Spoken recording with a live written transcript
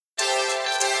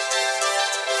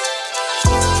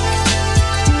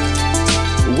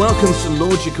Welcome to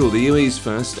Logical, the UAE's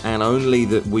first and only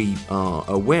that we are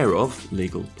aware of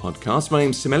legal podcast. My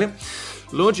name's Tim Elliott.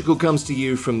 Logical comes to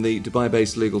you from the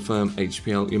Dubai-based legal firm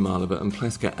HPL Yamalova and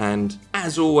Plethka, and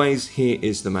as always, here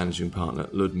is the managing partner,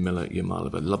 Ludmila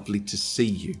Yamalova. Lovely to see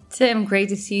you. Tim, great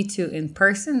to see you too in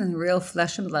person and real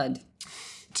flesh and blood.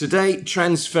 Today,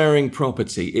 transferring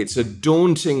property. It's a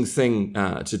daunting thing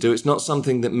to do. It's not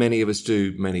something that many of us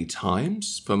do many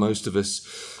times. For most of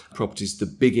us, property is the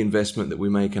big investment that we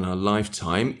make in our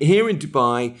lifetime. Here in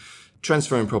Dubai,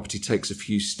 transferring property takes a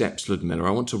few steps, Ludmila.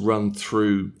 I want to run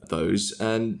through those.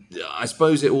 And I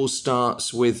suppose it all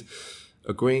starts with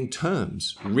agreeing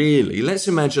terms, really. Let's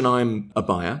imagine I'm a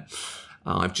buyer.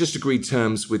 I've just agreed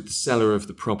terms with the seller of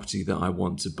the property that I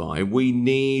want to buy. We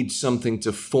need something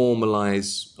to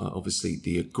formalize, obviously,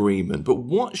 the agreement. But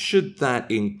what should that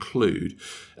include?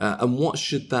 And what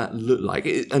should that look like?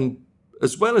 And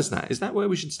as well as that, is that where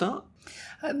we should start?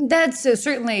 That's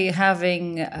certainly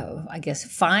having,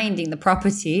 finding the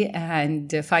property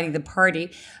and finding the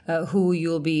party who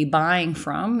you'll be buying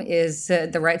from is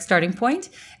the right starting point.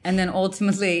 And then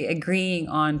ultimately agreeing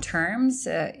on terms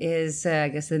is,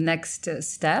 the next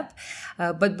step.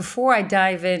 But before I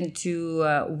dive into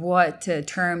what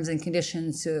terms and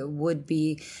conditions would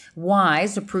be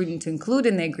wise or prudent to include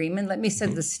in the agreement, let me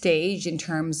set the stage in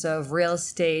terms of real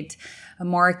estate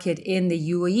market in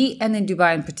the UAE and in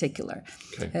Dubai in particular.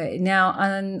 Okay. Now,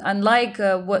 unlike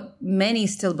what many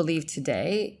still believe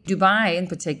today, Dubai in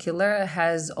particular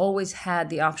has always had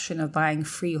the option of buying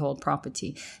freehold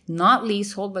property, not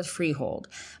leasehold, but freehold.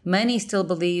 Many still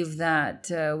believe that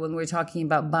when we're talking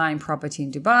about buying property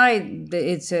in Dubai,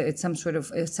 it's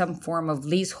some form of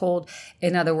leasehold.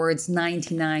 In other words,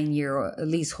 99-year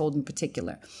leasehold in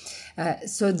particular.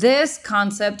 So this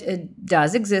concept, it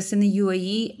does exist in the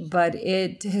UAE, but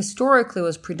it historically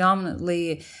was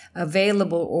predominantly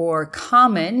available or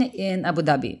common in Abu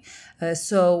Dhabi.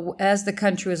 So as the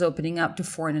country was opening up to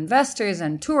foreign investors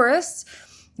and tourists,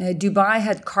 Dubai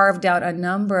had carved out a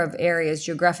number of areas,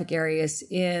 geographic areas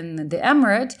in the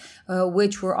Emirate,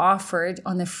 which were offered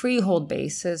on a freehold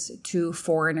basis to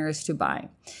foreigners to buy.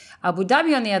 Abu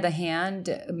Dhabi, on the other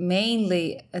hand,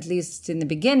 mainly, at least in the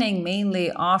beginning, mainly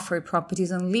offered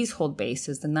properties on leasehold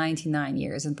basis, the 99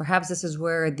 years. And perhaps this is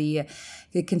where the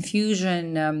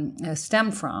confusion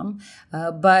stemmed from.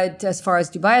 But as far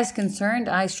as Dubai is concerned,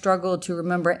 I struggle to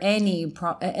remember any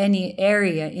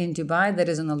area in Dubai that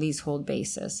is on a leasehold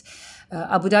basis.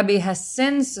 Abu Dhabi has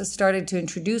since started to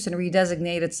introduce and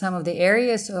redesignated some of the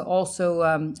areas also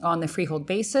on the freehold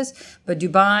basis. But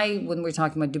Dubai, when we're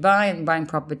talking about Dubai and buying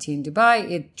property in Dubai,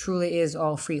 it truly is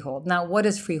all freehold. Now, what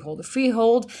is freehold?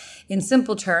 Freehold, in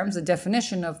simple terms, the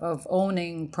definition of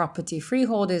owning property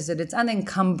freehold is that it's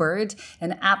unencumbered,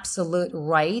 an absolute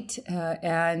right to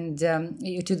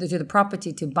the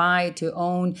property to buy, to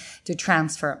own, to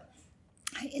transfer.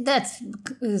 That's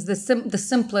the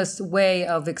simplest way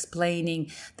of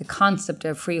explaining the concept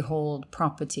of freehold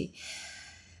property.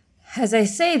 As I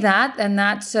say that, and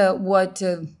that's what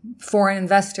foreign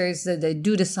investors that they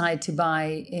do decide to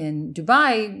buy in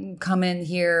Dubai come in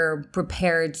here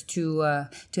prepared to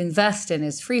invest in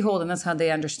is freehold, and that's how they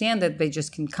understand that they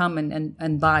just can come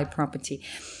and buy property.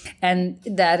 And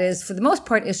that is, for the most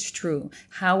part, is true.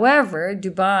 However,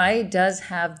 Dubai does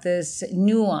have this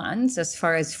nuance as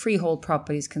far as freehold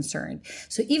property is concerned.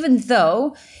 So even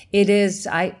though it is,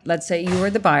 let's say you are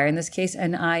the buyer in this case,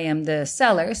 and I am the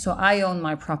seller, so I own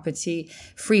my property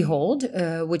freehold,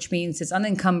 which means it's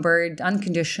unencumbered,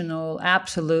 unconditional,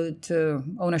 absolute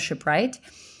ownership right.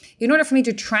 In order for me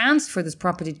to transfer this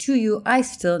property to you, I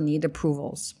still need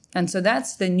approvals. And so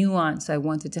that's the nuance I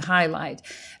wanted to highlight.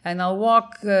 And I'll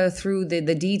walk through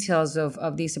the details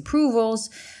of these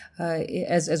approvals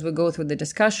as we go through the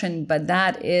discussion. But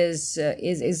that is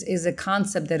a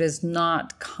concept that is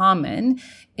not common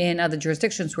in other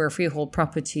jurisdictions where freehold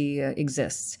property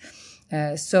exists.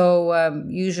 So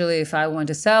usually if I want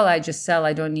to sell, I just sell.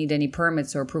 I don't need any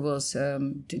permits or approvals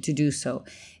to do so.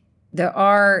 There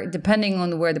are, depending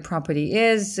on where the property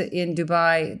is in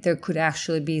Dubai, there could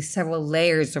actually be several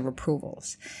layers of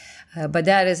approvals. But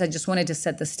that is, I just wanted to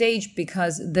set the stage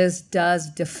because this does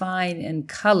define and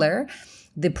color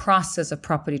the process of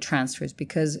property transfers,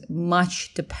 because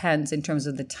much depends in terms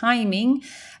of the timing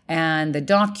and the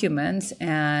documents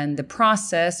and the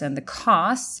process and the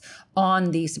costs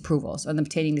on these approvals, on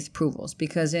obtaining these approvals.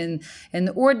 Because in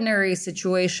the ordinary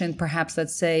situation, perhaps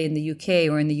let's say in the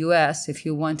UK or in the US, if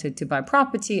you wanted to buy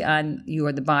property and you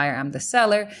are the buyer, I'm the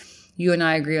seller, you and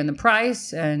I agree on the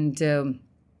price, and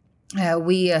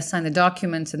we sign the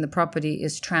documents and the property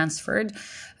is transferred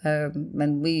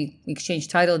when we exchange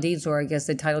title deeds, or I guess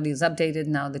the title deed is updated.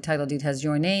 Now the title deed has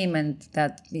your name, and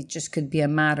that it just could be a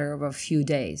matter of a few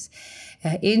days.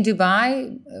 In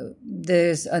Dubai,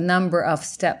 there's a number of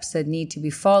steps that need to be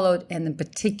followed, and in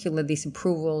particular, these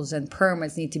approvals and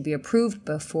permits need to be approved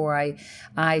before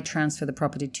I transfer the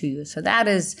property to you. So that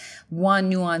is one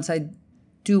nuance I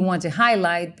do want to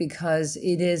highlight, because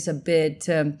it is a bit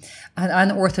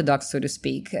unorthodox, so to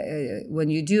speak. When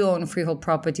you do own freehold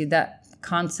property, that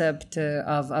concept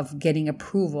of getting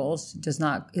approvals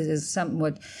is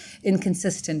somewhat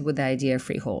inconsistent with the idea of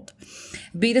freehold.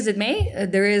 Be it as it may,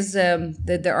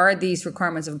 there are these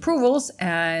requirements of approvals,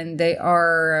 and they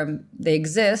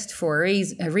exist for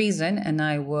a reason, and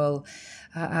I'll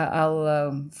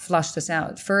flush this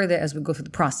out further as we go through the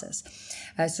process.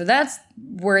 So that's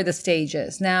where the stage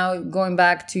is. Now, going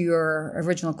back to your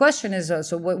original question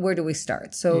where do we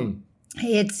start? So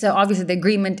it's obviously the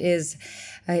agreement is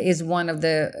one of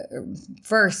the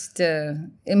first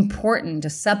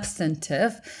important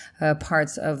substantive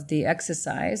parts of the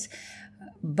exercise.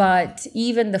 But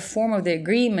even the form of the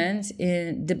agreement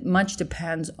much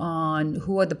depends on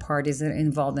who are the parties that are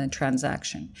involved in the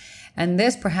transaction. And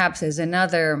this perhaps is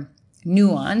another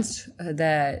nuance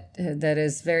that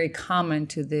is very common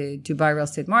to the Dubai real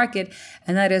estate market,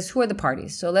 and that is, who are the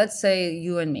parties? So let's say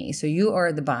you and me. So you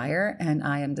are the buyer and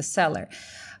I am the seller.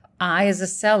 I, as a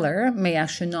seller, may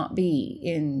actually not be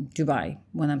in Dubai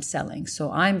when I'm selling.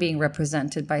 So I'm being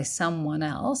represented by someone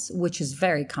else, which is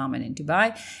very common in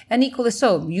Dubai. And equally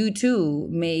so, you too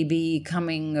may be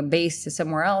coming based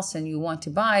somewhere else and you want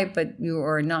to buy, but you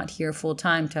are not here full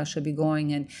time to actually be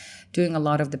going and doing a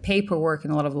lot of the paperwork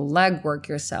and a lot of the legwork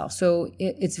yourself. So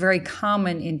it's very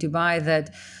common in Dubai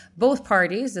that both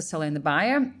parties, the seller and the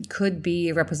buyer, could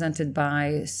be represented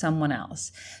by someone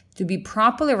else. To be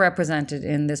properly represented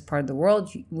in this part of the world,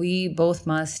 we both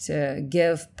must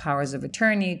give powers of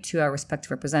attorney to our respective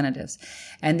representatives.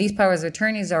 And these powers of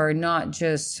attorneys are not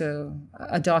just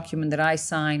a document that I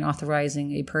sign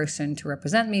authorizing a person to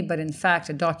represent me, but in fact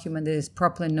a document that is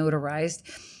properly notarized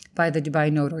by the Dubai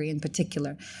notary in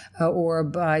particular, or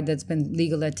that's been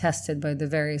legally attested by the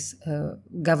various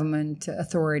government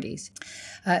authorities.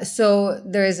 So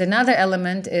there is another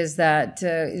element, is that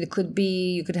you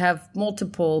could have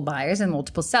multiple buyers and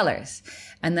multiple sellers.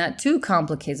 And that too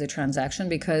complicates the transaction,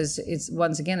 because it's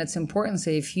important. So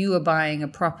if you are buying a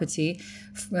property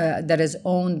that is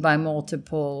owned by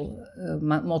multiple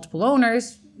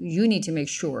owners, you need to make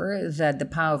sure that the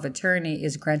power of attorney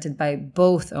is granted by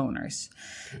both owners.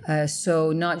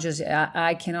 So not just,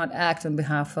 I cannot act on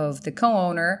behalf of the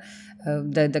co-owner.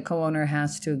 The co-owner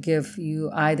has to give you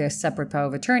either a separate power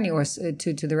of attorney or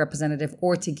to the representative,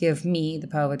 or to give me the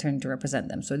power of attorney to represent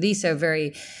them. So these are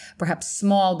very, perhaps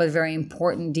small, but very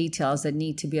important details that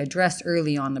need to be addressed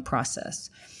early on in the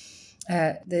process.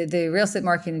 The real estate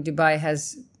market in Dubai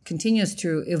continues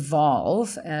to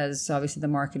evolve as obviously the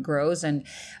market grows. And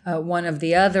one of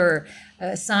the other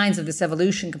signs of this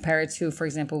evolution compared to, for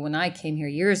example, when I came here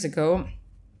years ago,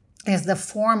 is the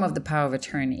form of the power of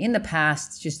attorney. In the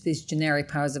past, just these generic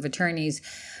powers of attorneys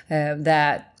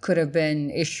that could have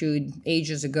been issued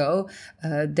ages ago,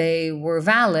 they were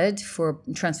valid for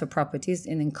transfer properties,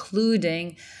 and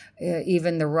including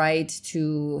even the right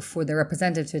for the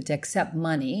representative to accept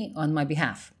money on my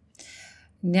behalf.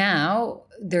 Now,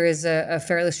 there is a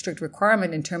fairly strict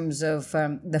requirement in terms of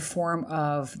the form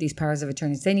of these powers of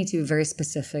attorneys. They need to be very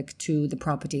specific to the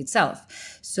property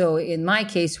itself. So in my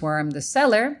case, where I'm the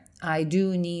seller, I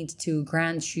do need to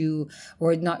grant you,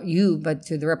 or not you, but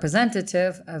to the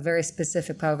representative, a very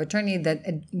specific power of attorney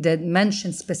that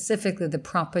mentions specifically the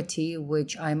property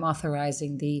which I'm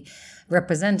authorizing the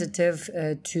representative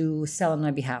to sell on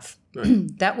my behalf.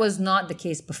 Right. That was not the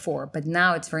case before, but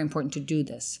now it's very important to do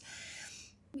this.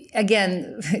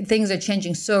 Again, things are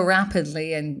changing so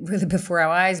rapidly and really before our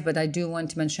eyes, but I do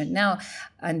want to mention it now.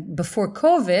 And before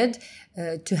COVID,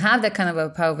 to have that kind of a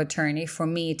power of attorney, for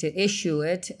me to issue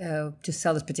it to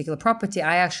sell this particular property,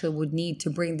 I actually would need to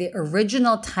bring the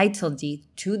original title deed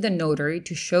to the notary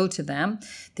to show to them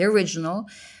the original,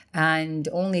 and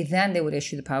only then they would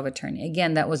issue the power of attorney.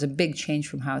 Again, that was a big change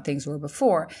from how things were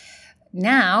before.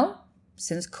 Now,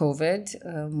 since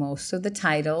COVID, most of the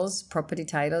titles, property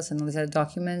titles and all these other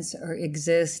documents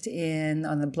exist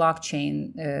on the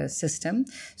blockchain system.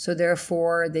 So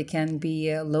therefore, they can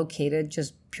be located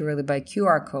just purely by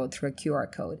QR code, through a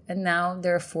QR code. And now,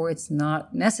 therefore, it's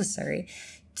not necessary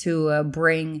to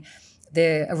bring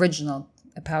the original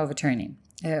power of attorney.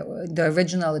 the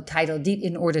original title deed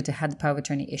in order to have the power of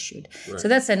attorney issued. Right. So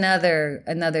that's another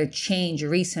change, a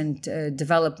recent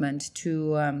development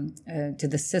to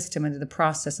the system and to the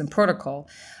process and protocol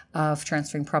of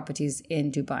transferring properties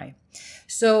in Dubai.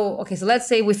 So let's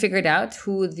say we figured out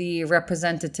who the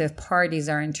representative parties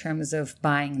are in terms of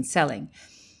buying and selling.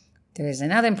 There is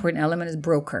another important element, is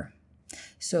broker.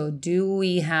 So do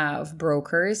we have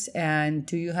brokers, and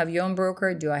do you have your own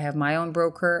broker? Do I have my own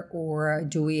broker? Or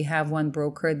do we have one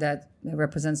broker that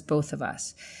represents both of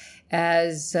us?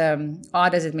 As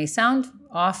odd as it may sound,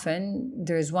 often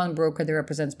there's one broker that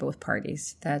represents both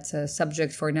parties. That's a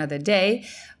subject for another day,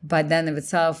 but then of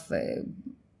itself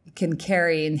can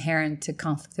carry inherent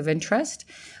conflict of interest.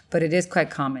 But it is quite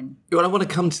common. Well, I want to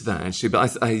come to that, actually,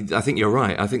 but I think you're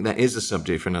right. I think that is a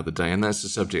subject for another day, and that's a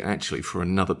subject, actually, for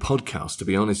another podcast, to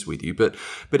be honest with you. But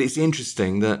it's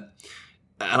interesting that,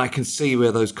 and I can see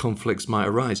where those conflicts might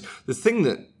arise. The thing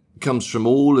that comes from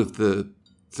all of the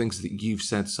things that you've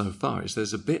said so far is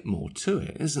there's a bit more to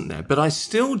it, isn't there? But I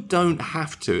still don't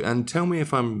have to, and tell me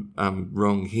if I'm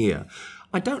wrong here,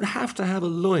 I don't have to have a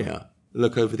lawyer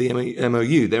look over the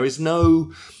MOU. There is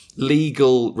no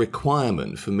legal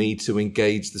requirement for me to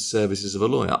engage the services of a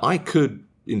lawyer. I could,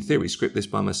 in theory, script this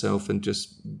by myself and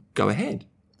just go ahead.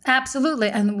 Absolutely.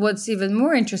 And what's even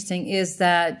more interesting is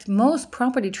that most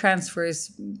property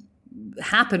transfers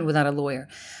happen without a lawyer.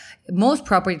 Most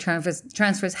property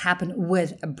transfers happen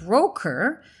with a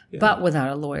broker, but without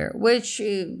a lawyer, which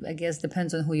I guess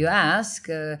depends on who you ask,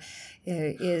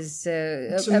 is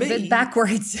a bit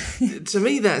backwards. To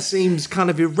me, that seems kind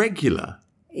of irregular.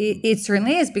 It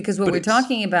certainly is, because what we're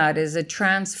talking about is a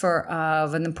transfer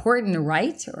of an important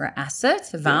right or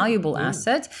asset, a valuable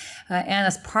asset, and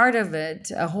as part of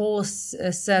it, a whole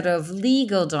set of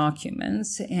legal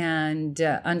documents and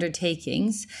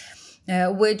undertakings,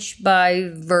 which by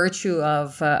virtue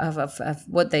of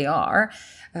what they are,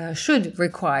 should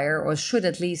require or should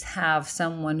at least have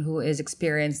someone who is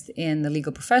experienced in the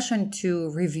legal profession to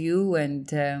review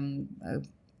and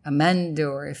amend,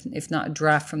 or if not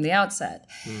draft from the outset.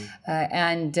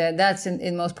 And that's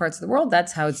in most parts of the world,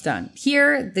 that's how it's done.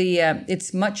 Here,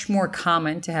 it's much more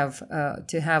common to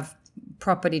have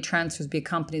property transfers be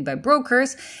accompanied by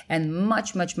brokers, and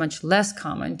much, much, much less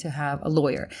common to have a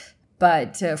lawyer.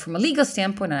 But from a legal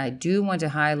standpoint, and I do want to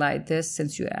highlight this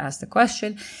since you asked the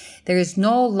question, there is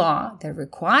no law that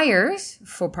requires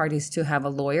for parties to have a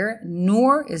lawyer,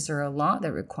 nor is there a law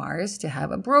that requires to have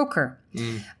a broker,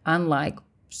 unlike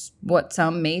what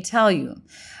some may tell you.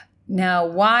 Now,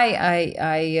 why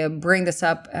I bring this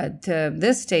up at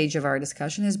this stage of our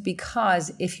discussion is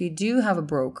because if you do have a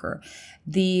broker,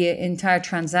 the entire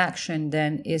transaction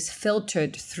then is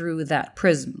filtered through that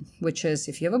prism, which is,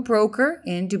 if you have a broker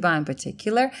in Dubai in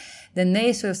particular, then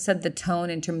they sort of set the tone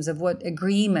in terms of what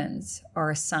agreements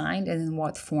are signed and in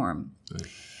what form. Right.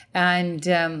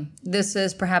 And this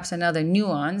is perhaps another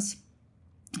nuance,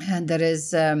 and that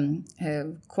is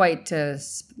quite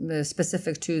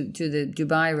specific to the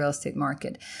Dubai real estate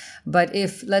market. But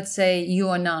if, let's say,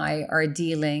 you and I are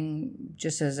dealing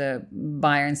just as a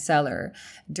buyer and seller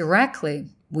directly,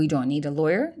 we don't need a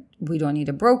lawyer, we don't need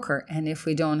a broker. And if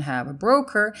we don't have a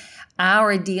broker,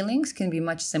 our dealings can be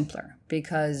much simpler,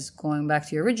 because going back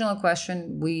to your original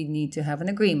question, we need to have an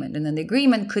agreement. And then the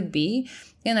agreement could be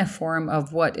in a form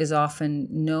of what is often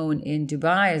known in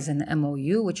Dubai as an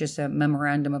MOU, which is a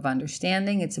memorandum of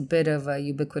understanding. It's a bit of a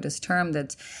ubiquitous term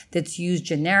that's used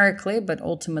generically, but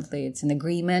ultimately it's an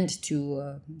agreement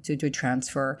to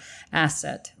transfer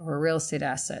asset or real estate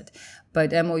asset.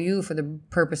 But MOU, for the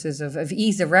purposes of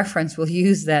ease of reference, we'll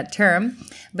use that term.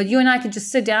 But you and I could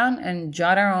just sit down and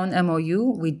jot our own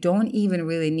MOU. We don't even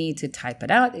really need to type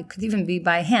it out. It could even be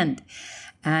by hand.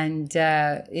 And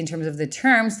in terms of the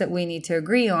terms that we need to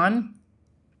agree on,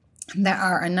 there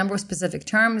are a number of specific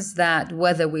terms that,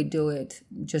 whether we do it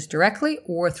just directly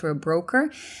or through a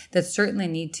broker, that certainly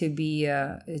need to be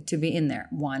in there.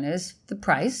 One is the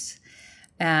price.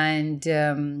 And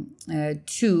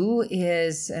two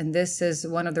is, and this is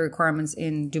one of the requirements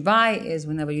in Dubai, is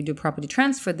whenever you do property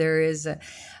transfer, there is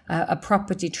a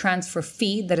property transfer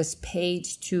fee that is paid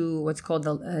to what's called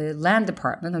the Land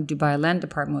Department, or Dubai Land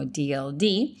Department, or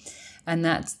DLD. And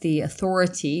that's the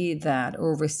authority that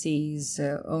oversees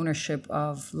ownership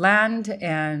of land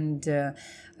and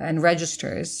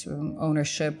registers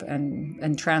ownership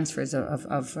and transfers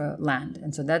of land.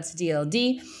 And so that's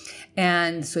DLD.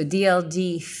 And so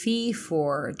DLD fee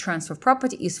for transfer of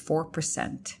property is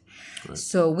 4%. Right.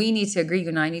 So we need to agree, you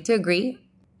and I need to agree,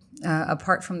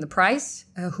 apart from the price,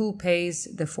 who pays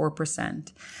the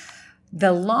 4%.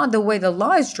 The way the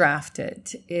law is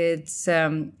drafted, it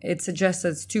suggests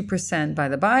it's 2% by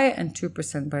the buyer and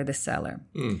 2% by the seller.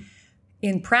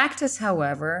 In practice,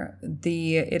 however,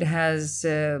 it has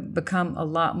become a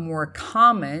lot more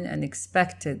common and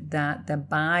expected that the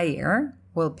buyer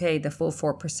will pay the full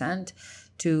 4%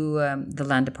 to the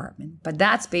land department. But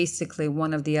that's basically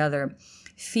one of the other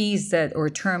fees or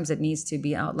terms that needs to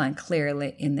be outlined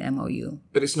clearly in the MOU.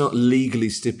 But it's not legally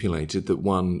stipulated that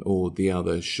one or the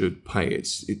other should pay.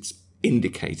 It's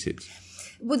indicated.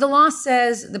 Well, the law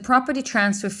says the property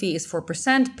transfer fee is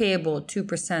 4%, payable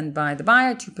 2% by the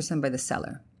buyer, 2% by the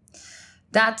seller.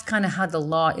 That's kind of how the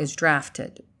law is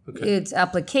drafted. Okay. Its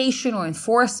application or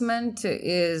enforcement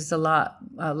is a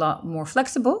lot more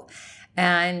flexible.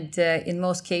 And in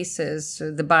most cases,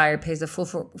 the buyer pays the full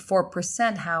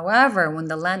 4%. However, when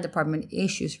the land department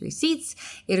issues receipts,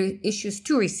 it issues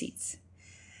 2 receipts.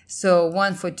 So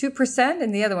one for 2%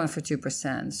 and the other one for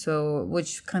 2%. So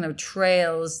which kind of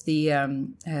trails the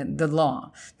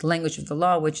law, the language of the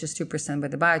law, which is 2% by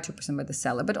the buyer, 2% by the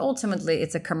seller. But ultimately,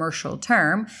 it's a commercial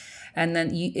term. And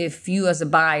then if you as a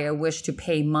buyer wish to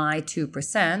pay my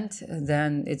 2%,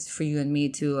 then it's for you and me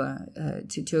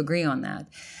to agree on that.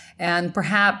 And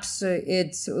perhaps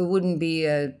it wouldn't be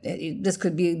this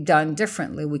could be done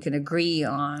differently. We can agree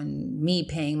on me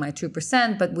paying my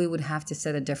 2%, but we would have to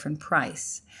set a different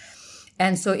price.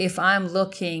 And so if I'm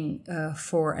looking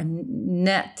for a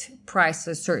net price,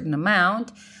 a certain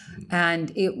amount,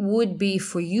 and it would be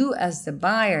for you as the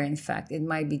buyer, in fact, it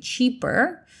might be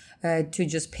cheaper to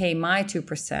just pay my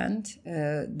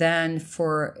 2% than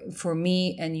for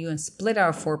me and you and split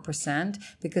our 4%,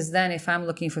 because then if I'm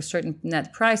looking for a certain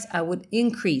net price, I would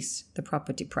increase the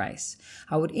property price.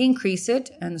 I would increase it,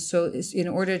 and so in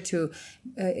order to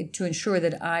ensure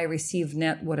that I receive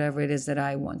net whatever it is that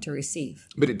I want to receive.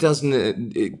 But it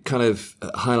kind of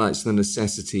highlights the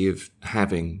necessity of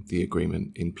having the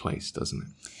agreement in place, doesn't it?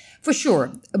 For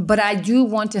sure. But I do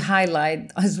want to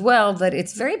highlight as well that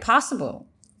it's very possible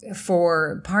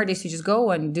for parties to just go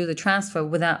and do the transfer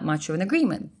without much of an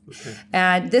agreement. Okay.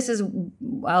 And this is,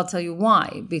 I'll tell you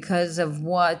why, because of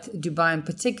what Dubai in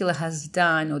particular has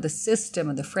done, or the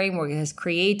system or the framework it has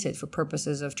created for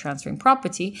purposes of transferring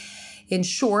property. In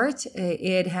short,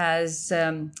 it has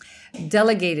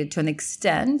delegated to an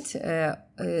extent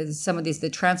some of the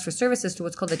transfer services to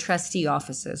what's called the trustee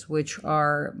offices, which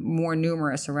are more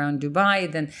numerous around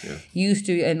Dubai than used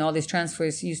to, and all these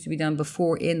transfers used to be done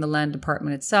before in the land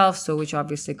department itself, so which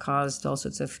obviously caused all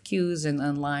sorts of queues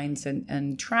and lines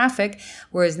and traffic,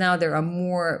 whereas now there are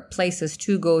more places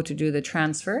to go to do the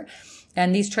transfer.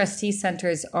 And these trustee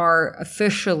centers are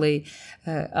officially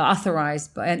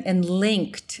authorized and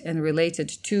linked and related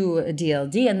to a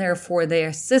DLD, and therefore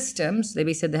their systems, they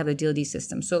basically have the DLD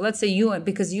system. So let's say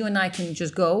because you and I can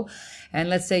just go, and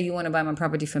let's say you want to buy my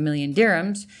property for 1 million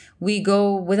dirhams, we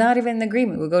go without even an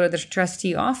agreement. We go to the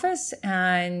trustee office,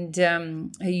 and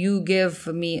you give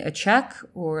me a check,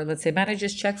 or let's say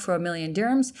manager's check for 1 million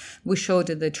dirhams. We show it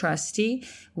to the trustee.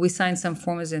 We sign some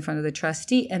forms in front of the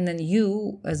trustee, and then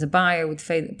you, as a buyer, would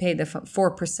pay the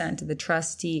 4% to the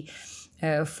trustee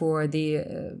for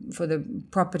the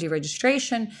property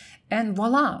registration, and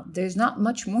voila, there's not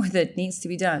much more that needs to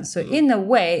be done. So in a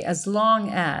way, as long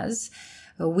as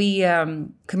we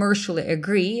commercially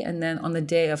agree, and then on the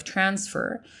day of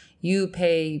transfer, you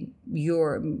pay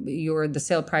the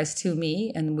sale price to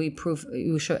me, and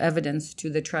you show evidence to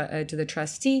the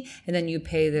trustee, and then you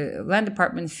pay the land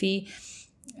department fee.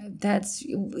 That's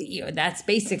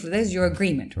basically, that's your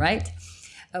agreement, right?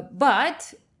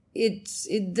 But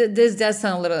this does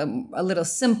sound a little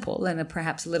simple and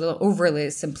perhaps a little overly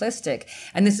simplistic,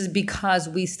 and this is because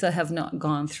we still have not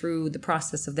gone through the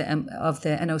process of the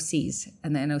NOCs,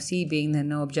 and the NOC being the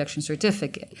no objection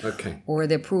certificate, okay, or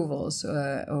the approvals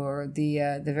or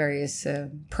the various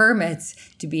permits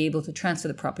to be able to transfer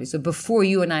the property. So before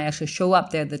you and I actually show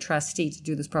up there, the trustee, to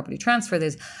do this property transfer,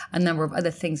 there's a number of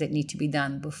other things that need to be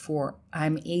done before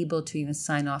I'm able to even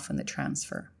sign off on the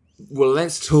transfer. Well,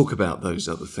 let's talk about those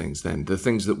other things then, the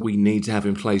things that we need to have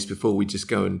in place before we just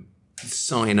go and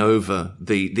sign over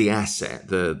the asset,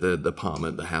 the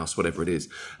apartment, the house, whatever it is.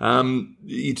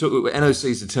 You talk NOC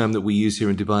is a term that we use here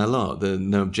in Dubai a lot, the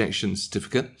no objection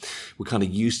certificate. We're kind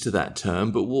of used to that term,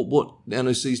 but what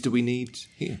NOCs do we need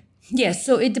here? Yes,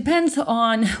 so it depends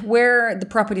on where the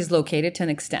property is located to an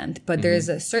extent, but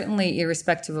there's certainly,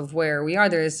 irrespective of where we are,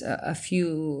 there's a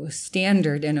few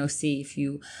standard NOC, if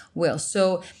you will.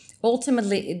 So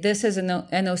Ultimately, this is an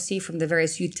NOC from the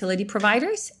various utility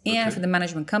providers and from the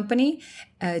management company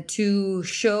to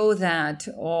show that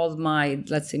all my,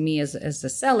 let's say me as the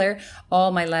seller,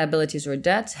 all my liabilities or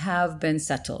debts have been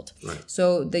settled. Right.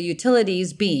 So the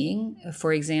utilities being,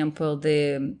 for example,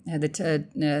 the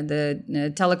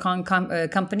telecom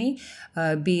company,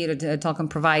 be it a telecom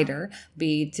provider,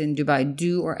 be it in Dubai,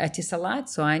 Du or Etisalat.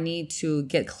 So I need to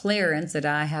get clearance that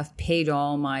I have paid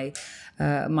all my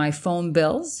phone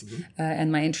bills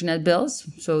and my internet bills.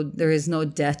 So there is no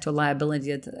debt or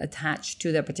liability attached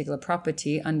to that particular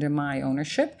property under my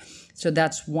ownership. So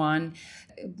that's one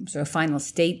sort of final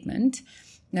statement.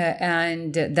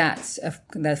 And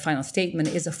that final statement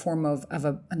is a form of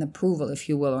an approval, if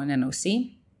you will, or an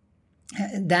NOC.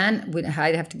 Then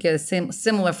I'd have to get a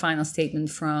similar final statement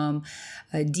from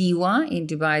DEWA in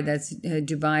Dubai. That's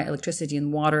Dubai Electricity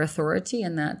and Water Authority,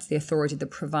 and that's the authority that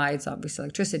provides obviously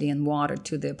electricity and water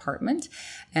to the apartment.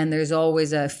 And there's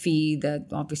always a fee that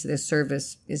obviously the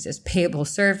service is payable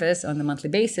service on a monthly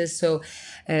basis. So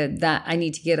that I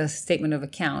need to get a statement of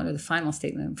account or the final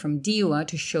statement from DEWA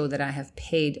to show that I have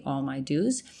paid all my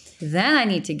dues. Then I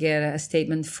need to get a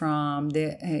statement from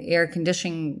the air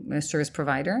conditioning service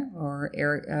provider or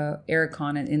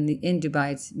Aircon. In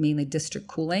Dubai, it's mainly district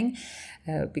cooling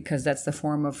because that's the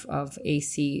form of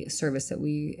AC service that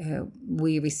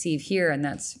we receive here, and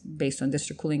that's based on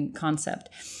district cooling concept.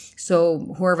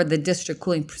 So whoever the district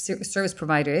cooling service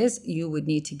provider is, you would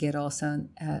need to get also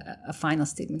a final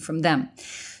statement from them.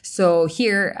 So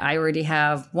here I already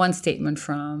have one statement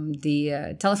from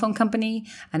the telephone company,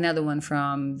 another one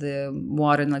from the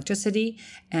water and electricity,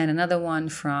 and another one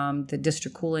from the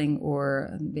district cooling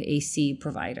or the AC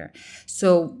provider.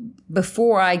 So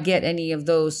before I get any of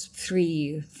those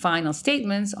three final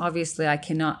statements, obviously I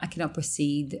cannot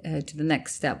proceed to the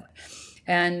next step.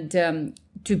 And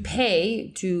to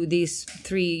pay to these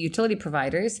three utility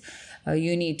providers,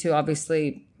 you need to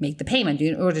obviously make the payment.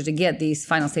 In order to get these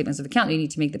final statements of account, you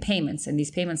need to make the payments. And these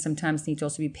payments sometimes need to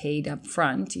also be paid up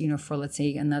front, for, let's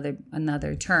say,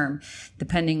 another term,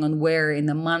 depending on where in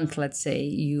the month, let's say,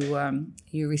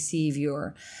 you receive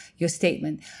your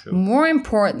statement. Sure. More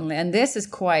importantly, and this is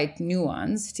quite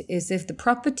nuanced, is if the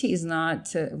property is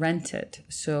not rented,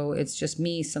 so it's just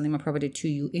me selling my property to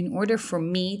you, in order for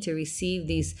me to receive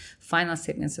these final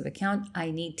statements of account, I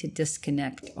need to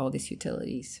disconnect all these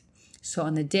utilities. So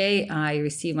on the day I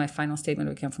receive my final statement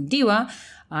of account from DEWA,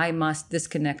 I must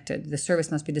disconnect it. The service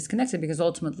must be disconnected because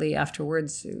ultimately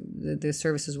afterwards the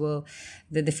services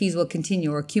the fees will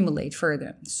continue or accumulate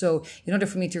further. So in order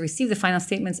for me to receive the final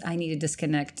statements, I need to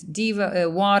disconnect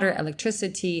DEWA, water,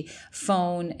 electricity,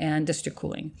 phone, and district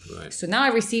cooling. Right. So now I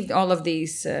received all of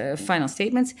these final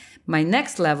statements. My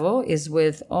next level is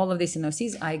with all of these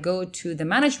NOCs, I go to the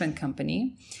management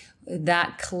company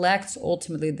that collects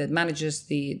ultimately, that manages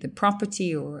the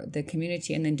property or the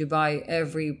community. And in Dubai,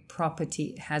 every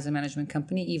property has a management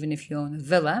company. Even if you own a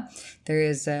villa, there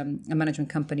is a management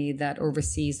company that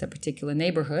oversees that particular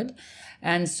neighborhood.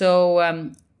 And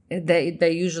so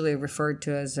they usually referred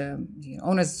to as a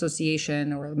owners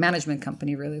association or a management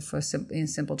company, really, in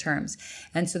simple terms.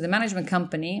 And so the management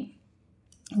company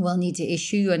will need to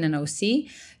issue you an NOC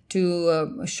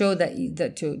to show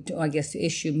to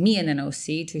issue me an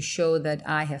NOC to show that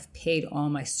I have paid all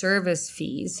my service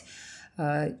fees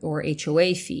or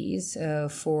HOA fees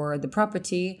for the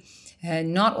property,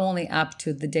 and not only up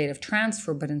to the date of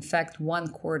transfer, but in fact 1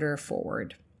 quarter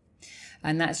forward.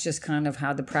 And that's just kind of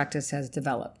how the practice has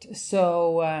developed.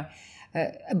 So,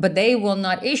 but they will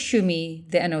not issue me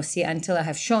the NOC until I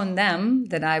have shown them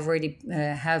that I've already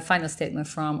have final statement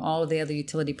from all the other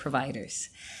utility providers.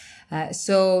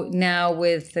 So now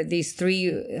with these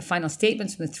three final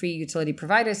statements from the three utility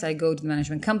providers, I go to the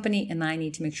management company and I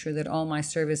need to make sure that all my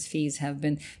service fees have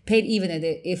been paid, even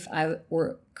if I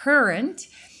were current.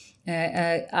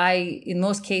 In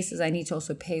most cases, I need to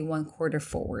also pay 1 quarter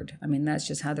forward. I mean, that's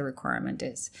just how the requirement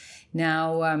is.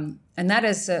 Now, and that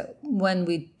is when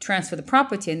we transfer the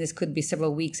property, and this could be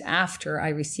several weeks after I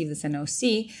receive this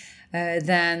NOC,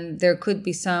 then there could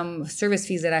be some service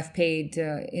fees that I've paid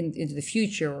into the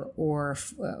future or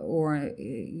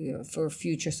for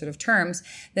future sort of terms.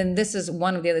 Then this is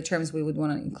one of the other terms we would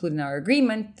want to include in our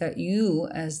agreement, that you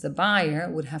as the buyer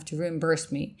would have to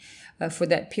reimburse me for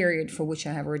that period for which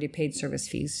I have already paid service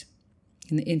fees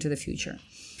into the future.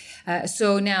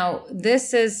 So now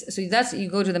that's you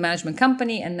go to the management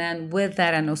company, and then with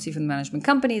that NOC from the management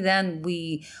company, then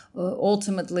we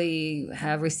ultimately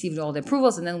have received all the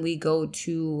approvals, and then we go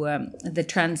to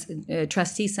the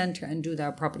trustee center and do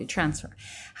our property transfer.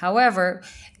 However,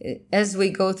 as we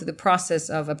go through the process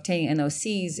of obtaining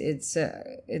NOCs,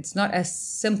 it's not as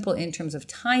simple in terms of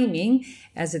timing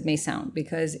as it may sound,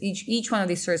 because each one of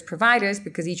these service providers,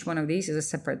 because each one of these is a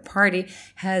separate party,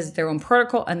 has their own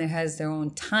protocol and it has their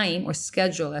own time or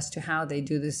schedule as to how they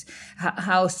do this,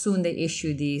 how soon they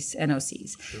issue these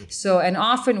NOCs. Sure. So, and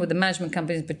often with the management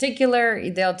companies in particular,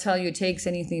 they'll tell you it takes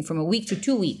anything from a week to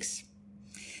 2 weeks.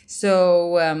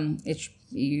 So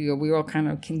we all kind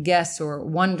of can guess or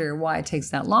wonder why it takes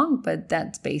that long, but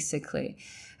that's basically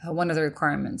one of the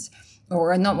requirements.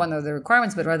 Or not one of the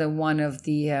requirements, but rather one of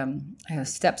the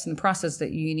steps in the process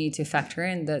that you need to factor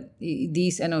in, that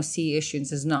these NOC issuance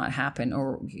does not happen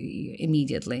or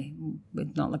immediately.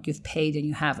 It's not like you've paid and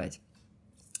you have it.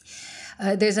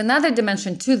 There's another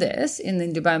dimension to this in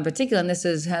Dubai in particular, and this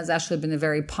has actually been a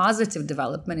very positive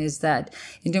development, is that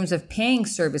in terms of paying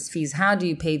service fees, how do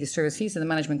you pay the service fees to the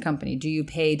management company? Do you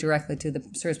pay directly to the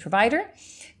service provider,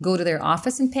 go to their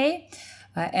office and pay?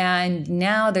 And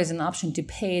now there's an option to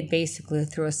pay it basically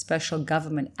through a special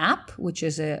government app, which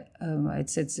is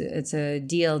it's a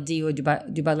DLD or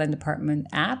Dubai Land Department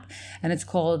app, and it's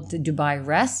called Dubai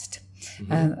Rest,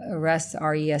 Rest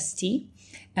REST.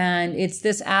 And it's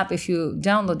this app, if you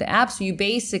download the app, so you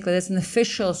basically, that's an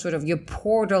official sort of your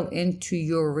portal into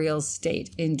your real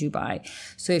estate in Dubai.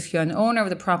 So if you're an owner of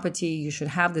the property, you should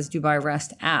have this Dubai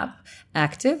Rest app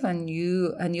active, and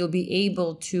you'll be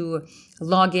able to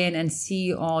log in and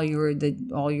see all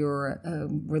your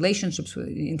relationships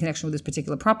in connection with this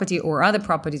particular property or other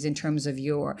properties in terms of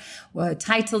your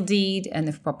title deed, and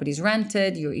if property is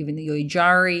rented, your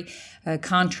Ijari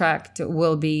contract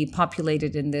will be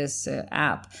populated in this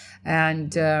app,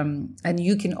 and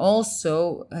you can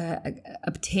also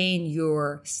obtain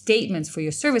your statements for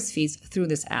your service fees through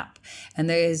this app. And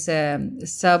there is a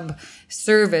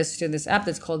sub-service to this app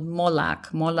that's called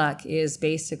Molak. Molak is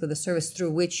basically the service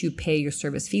through which you pay your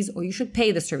service fees, or you should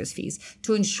pay the service fees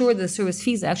to ensure that the service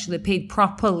fees are actually paid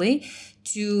properly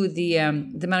to the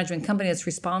management company that's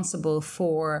responsible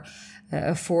for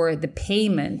the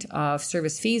payment of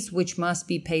service fees, which must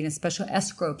be paid in a special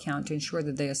escrow account to ensure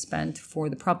that they are spent for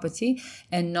the property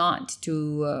and not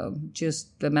to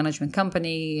just the management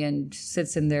company and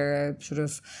sits in their sort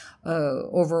of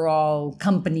overall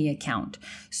company account.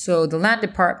 So the land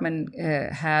department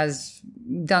has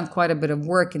done quite a bit of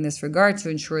work in this regard to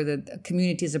ensure that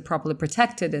communities are properly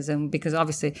protected, because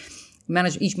obviously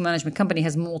each management company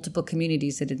has multiple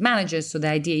communities that it manages. So the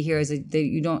idea here is that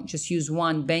you don't just use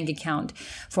one bank account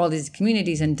for all these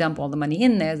communities and dump all the money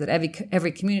in there, that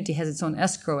every community has its own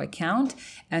escrow account,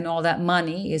 and all that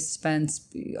money is spent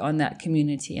on that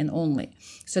community and only.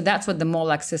 So that's what the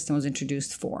Molak system was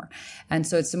introduced for. And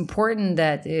so it's important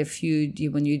that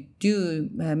when you do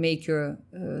make your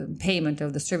payment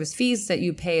of the service fees, that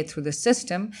you pay it through the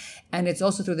system. And it's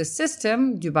also through the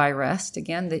system, Dubai Rest,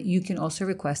 again, that you can also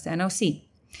request the NOC.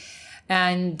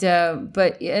 And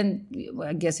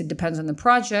I guess it depends on the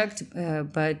project,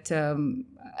 but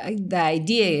the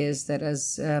idea is that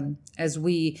as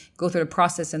we go through the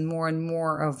process and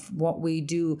more of what we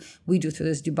do through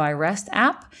this Dubai Rest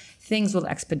app, things will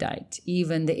expedite.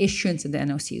 Even the issuance of the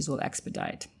NOCs will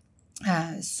expedite.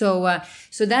 So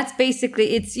that's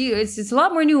basically, it's a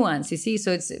lot more nuanced, you see.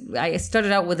 So I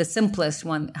started out with the simplest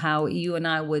one, how you and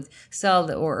I would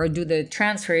sell or do the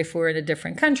transfer if we're in a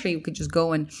different country. We could just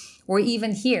go or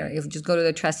even here, if we just go to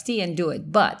the trustee and do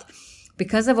it. But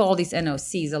because of all these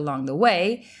NOCs along the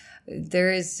way,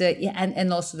 there is,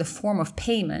 and also the form of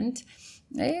payment,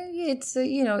 it's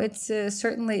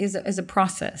certainly is a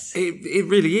process. It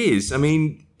really is. I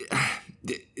mean,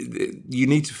 you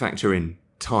need to factor in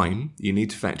time. You need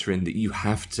to factor in that you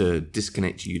have to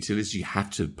disconnect your utilities, you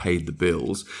have to pay the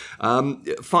bills.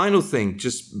 Final thing,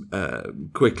 just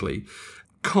quickly,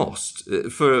 cost.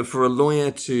 For a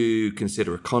lawyer to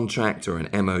consider a contract or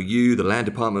an MOU, the land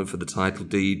department for the title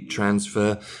deed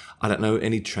transfer, I don't know,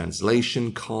 any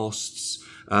translation costs.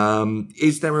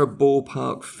 Is there a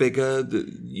ballpark figure that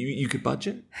you could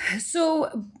budget?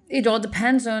 So it all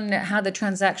depends on how the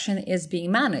transaction is being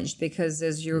managed, because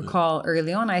as you recall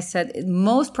early on, I said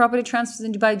most property transfers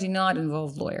in Dubai do not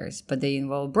involve lawyers, but they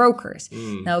involve brokers.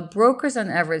 Now, brokers on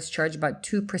average charge about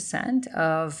 2%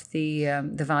 of the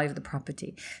value of the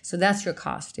property. So that's your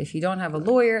cost. If you don't have a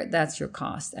lawyer, that's your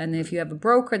cost. And if you have a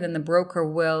broker, then the broker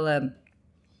will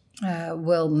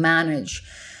manage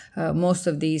most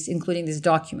of these, including these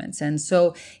documents. And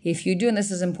so if you do, and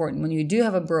this is important, when you do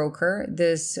have a broker,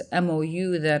 this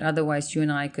MOU that otherwise you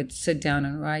and I could sit down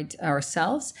and write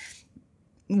ourselves,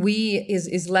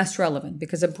 is less relevant,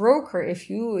 because a broker, if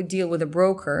you deal with a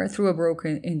broker through a broker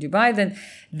in Dubai, then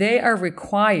they are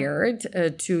required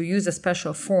to use a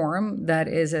special form that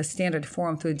is a standard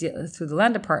form through the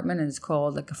land department, and it's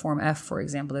called like a form F, for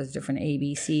example. There's different A,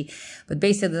 B, C, but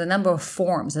basically the number of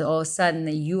forms that all of a sudden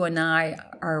that you and I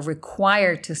are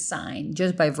required to sign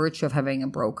just by virtue of having a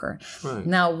broker. Right.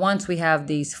 Now, once we have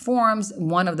these forms,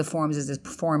 one of the forms is this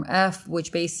form F,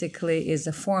 which basically is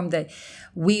a form that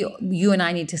you and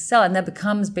I need to sell, and that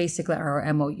becomes basically our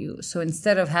MOU. So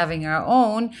instead of having our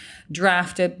own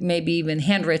drafted, maybe even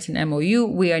handwritten MOU,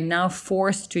 we are now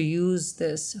forced to use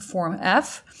this form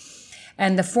F.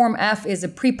 And the form F is a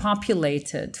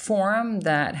pre-populated form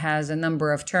that has a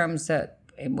number of terms that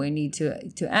we need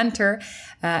to enter,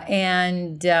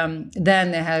 and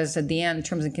then it has at the end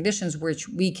terms and conditions which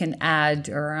we can add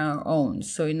our own.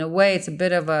 So in a way, it's a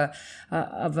bit of a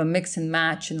mix and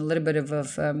match and a little bit of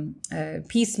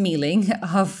piecemealing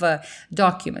of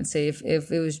documents. So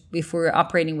if we're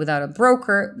operating without a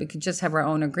broker, we could just have our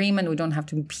own agreement. We don't have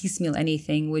to piecemeal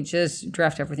anything. We just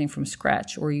draft everything from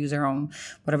scratch or use our own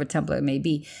whatever template it may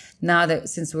be. Now that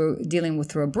since we're dealing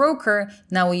with through a broker,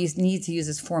 now we need to use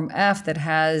this form F that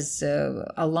has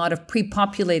a lot of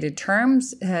pre-populated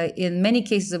terms, in many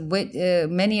cases of which,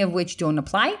 many of which don't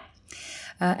apply.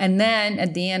 And then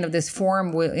at the end of this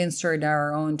form, we'll insert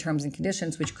our own terms and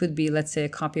conditions, which could be, let's say, a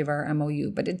copy of our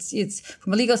MOU. But it's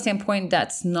from a legal standpoint,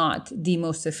 that's not the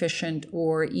most efficient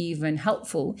or even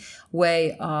helpful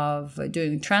way of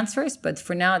doing transfers. But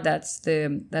for now, that's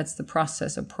the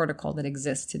process or protocol that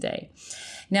exists today.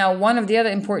 Now, one of the other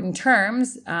important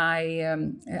terms I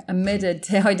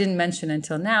omitted, I didn't mention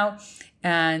until now,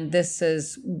 and this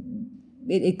is.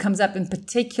 It comes up in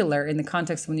particular in the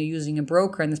context when you're using a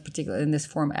broker in this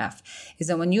form F, is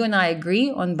that when you and I agree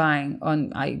on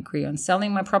I agree on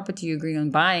selling my property, you agree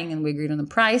on buying, and we agreed on the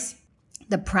price.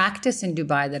 The practice in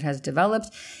Dubai that has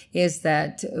developed is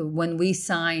that when we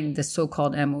sign the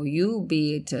so-called MOU,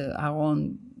 be it our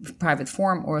own private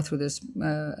form or through this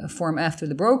form F through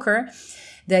the broker,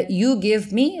 that you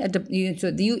give me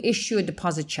you issue a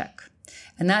deposit check.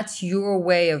 And that's your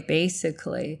way of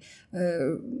basically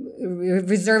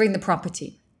reserving the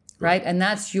property, right? And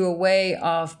that's your way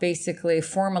of basically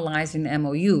formalizing the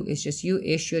MOU. It's just you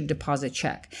issue a deposit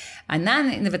check. And that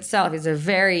in of itself is a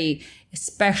very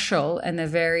special and a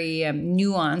very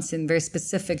nuanced and very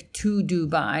specific to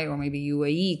Dubai or maybe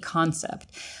UAE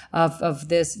concept of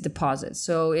this deposit.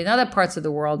 So in other parts of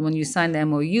the world, when you sign the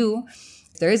MOU,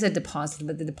 there is a deposit,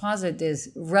 but the deposit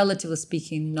is, relatively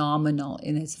speaking, nominal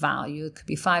in its value. It could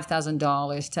be $5,000,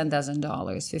 $10,000,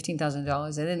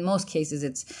 $15,000, and in most cases,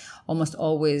 it's almost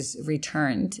always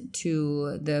returned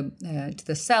to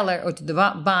the seller or to the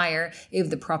buyer if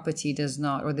the property does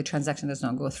not, or the transaction does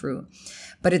not go through.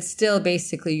 But it's still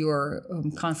basically your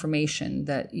confirmation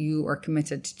that you are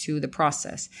committed to the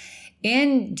process.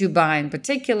 In Dubai in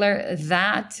particular,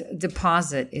 that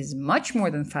deposit is much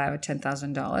more than $5,000 or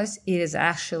 $10,000. It is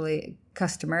actually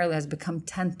customarily has become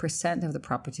 10% of the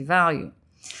property value.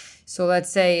 So let's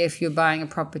say if you're buying a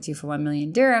property for 1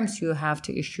 million dirhams, you have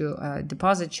to issue a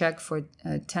deposit check for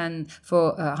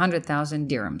 100,000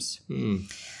 dirhams.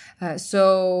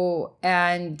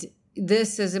 And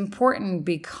this is important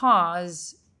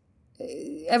because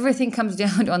everything comes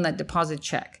down on that deposit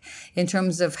check in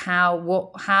terms of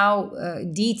how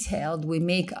detailed we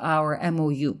make our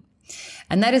MOU.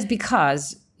 And that is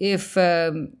because if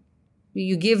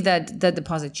you give that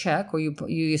deposit check, or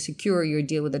you secure your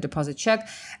deal with a deposit check,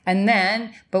 and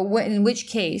then, in which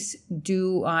case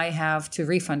do I have to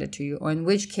refund it to you, or in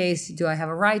which case do I have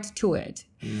a right to it?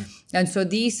 And so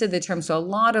these are the terms. So a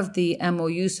lot of the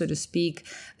MOU, so to speak,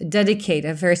 dedicate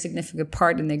a very significant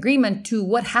part in the agreement to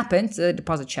what happens to the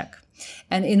deposit check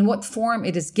and in what form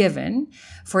it is given.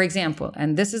 For example,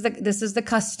 and this is the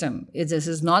custom. This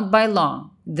is not by law.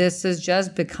 This has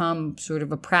just become sort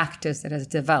of a practice that has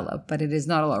developed, but it is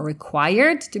not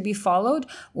required to be followed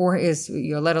or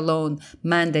let alone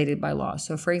mandated by law.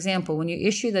 So for example, when you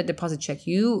issue the deposit check,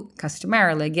 you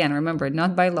customarily, again, remember,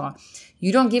 not by law,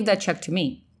 you don't give that check to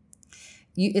me.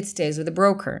 It stays with the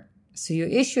broker. So you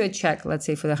issue a check, let's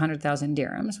say for the 100,000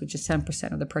 dirhams, which is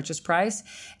 10% of the purchase price,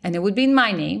 and it would be in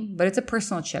my name, but it's a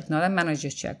personal check, not a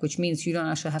manager's check, which means you don't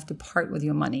actually have to part with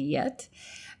your money yet.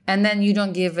 And then you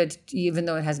don't give it, even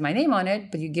though it has my name on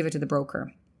it, but you give it to the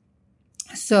broker.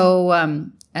 So,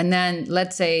 and then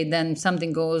let's say then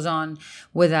something goes on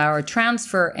with our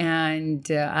transfer and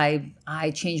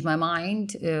I change my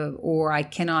mind or I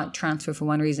cannot transfer for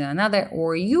one reason or another,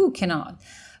 or you cannot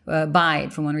buy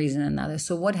it for one reason or another.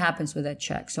 So what happens with that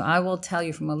check? So I will tell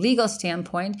you from a legal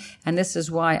standpoint, and this is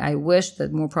why I wish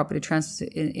that more property transfers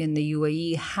in the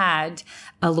UAE had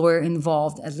a lawyer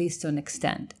involved, at least to an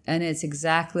extent. And it's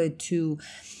exactly to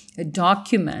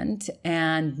document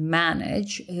and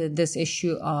manage this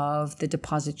issue of the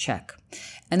deposit check.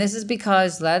 And this is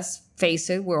because, let's face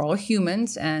it, we're all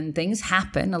humans and things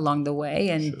happen along the way,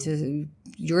 and sure.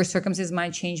 Your circumstances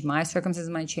might change, my circumstances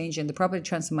might change, and the property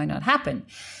transfer might not happen.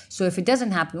 So if it doesn't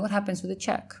happen, what happens with the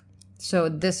check? So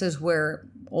this is where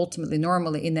ultimately,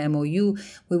 normally in the MOU,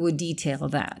 we would detail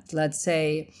that. Let's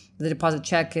say the deposit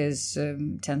check is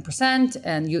 10%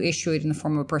 and you issue it in the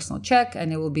form of a personal check,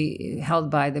 and it will be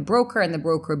held by the broker, and the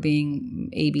broker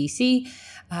being ABC.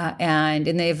 And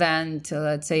in the event,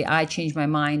 let's say I change my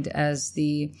mind as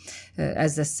the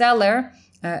seller,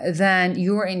 then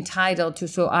you're entitled to,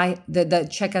 the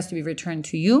check has to be returned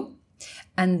to you.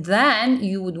 And then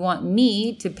you would want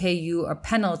me to pay you a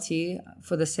penalty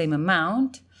for the same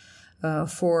amount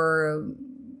for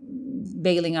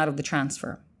bailing out of the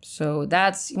transfer. So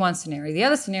that's one scenario. The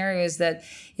other scenario is that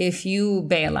if you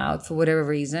bail out for whatever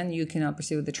reason, you cannot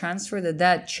proceed with the transfer,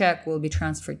 that check will be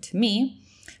transferred to me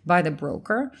by the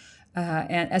broker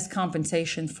and as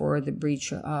compensation for the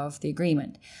breach of the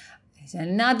agreement.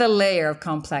 Another layer of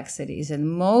complexities in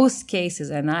most cases,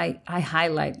 and I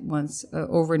highlight once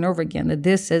over and over again that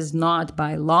this is not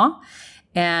by law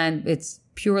and it's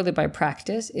purely by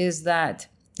practice, is that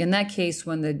in that case,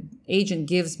 when the agent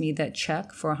gives me that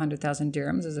check for 100,000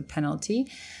 dirhams as a penalty,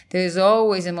 there's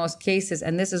always, in most cases,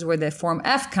 and this is where the Form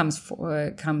F comes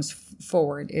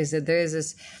forward, is that there is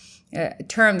this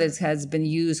term that has been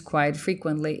used quite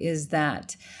frequently, is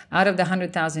that out of the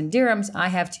 100,000 dirhams, I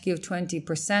have to give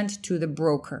 20% to the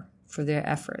broker for their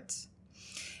efforts.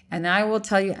 And I will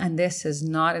tell you, and this is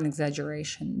not an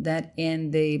exaggeration, that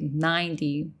in the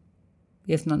 90,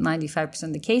 if not 95%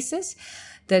 of the cases,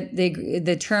 that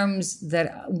the terms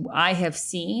that I have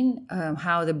seen,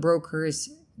 how the brokers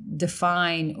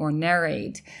define or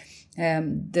narrate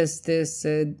this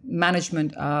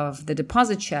management of the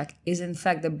deposit check, is in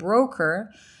fact the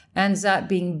broker ends up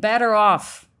being better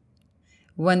off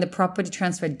when the property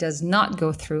transfer does not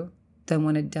go through than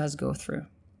when it does go through.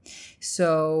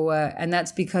 So, and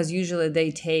that's because usually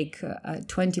they take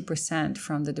 20%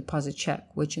 from the deposit check,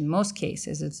 which in most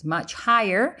cases is much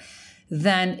higher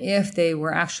than if they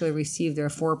were actually received their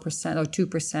 4% or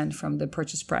 2% from the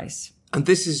purchase price. And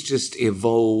this is just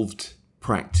evolved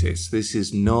practice. This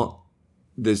is not,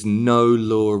 there's no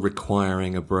law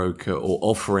requiring a broker or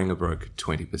offering a broker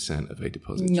 20% of a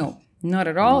deposit. No. Not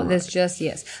at all. Right. That's just,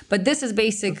 yes. But this is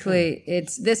basically,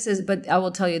 but I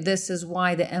will tell you, this is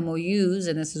why the MOUs,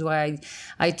 and this is why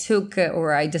I took,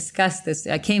 or I discussed this,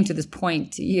 I came to this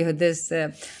point, this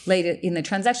later in the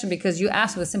transaction, because you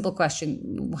asked a simple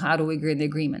question, how do we agree in the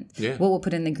agreement? Yeah. What we'll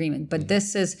put in the agreement. But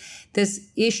this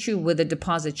issue with the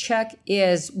deposit check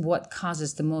is what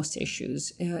causes the most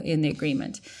issues in the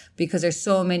agreement, because there's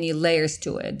so many layers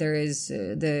to it. There is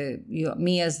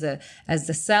me as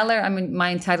the seller, I mean,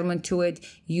 my entitlement to it,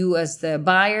 you as the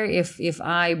buyer, if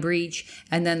I breach,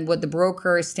 and then what the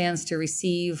broker stands to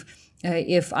receive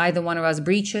if either one of us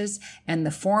breaches, and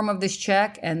the form of this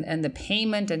check and the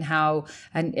payment, and how,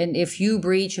 and if you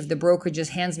breach, if the broker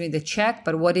just hands me the check.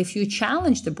 But what if you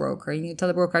challenge the broker and you tell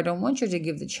the broker, I don't want you to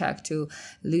give the check to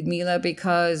Ludmila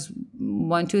because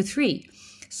 1, 2, 3.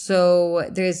 So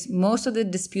there's most of the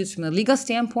disputes from a legal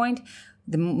standpoint.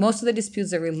 Most of the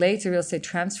disputes that relate to real estate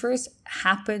transfers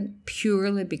happen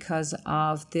purely because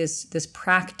of this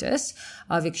practice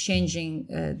of exchanging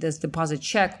this deposit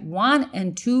check, 1,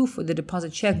 and 2, for the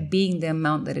deposit check being the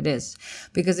amount that it is.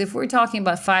 Because if we're talking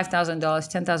about $5,000,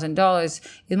 $10,000,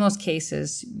 in most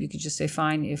cases, you could just say,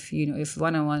 fine, if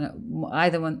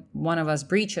either one of us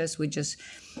breaches, we just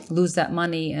lose that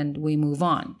money and we move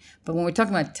on. But when we're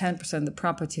talking about 10% of the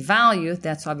property value,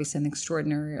 that's obviously an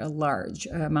extraordinary, large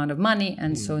amount of money.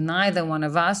 And so neither one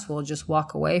of us will just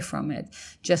walk away from it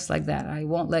just like that. I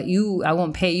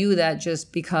won't pay you that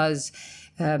just because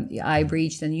I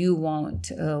breached, and you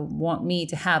won't want me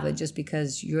to have it just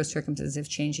because your circumstances have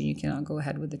changed and you cannot go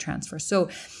ahead with the transfer. So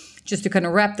just to kind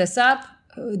of wrap this up,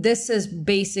 this is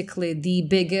basically the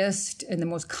biggest and the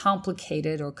most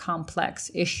complicated or complex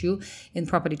issue in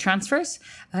property transfers,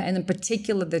 and in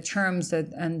particular the terms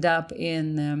that end up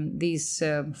in these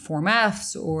Form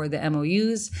Fs or the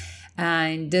MOUs.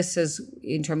 And this is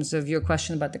in terms of your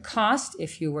question about the cost,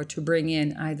 if you were to bring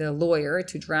in either a lawyer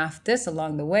to draft this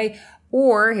along the way,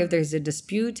 or if there's a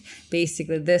dispute,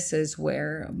 basically this is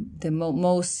where the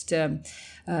most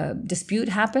dispute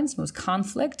happens, most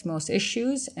conflict, most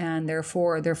issues, and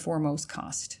therefore most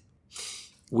cost.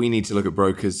 We need to look at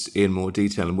brokers in more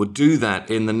detail, and we'll do that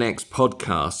in the next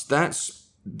podcast. That's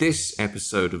this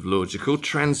episode of Logical,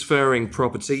 transferring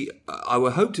property. I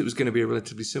hoped it was going to be a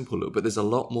relatively simple look, but there's a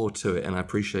lot more to it, and I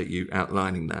appreciate you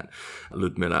outlining that,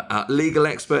 Ludmila. Our legal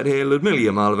expert here, Ludmila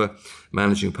Yamalova,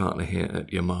 managing partner here at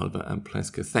Yamalova and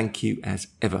Pleska. Thank you as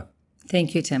ever.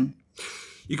 Thank you, Tim.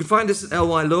 You can find us at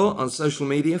LY Law on social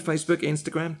media, Facebook,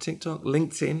 Instagram, TikTok,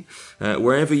 LinkedIn,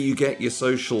 wherever you get your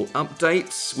social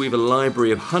updates. We have a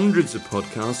library of hundreds of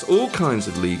podcasts, all kinds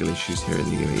of legal issues here in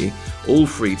the UAE, all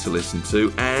free to listen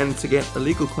to and to get a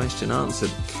legal question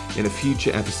answered in a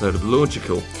future episode of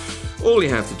Logical. All you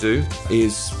have to do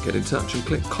is get in touch and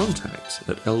click contact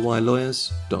at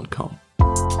lylawyers.com.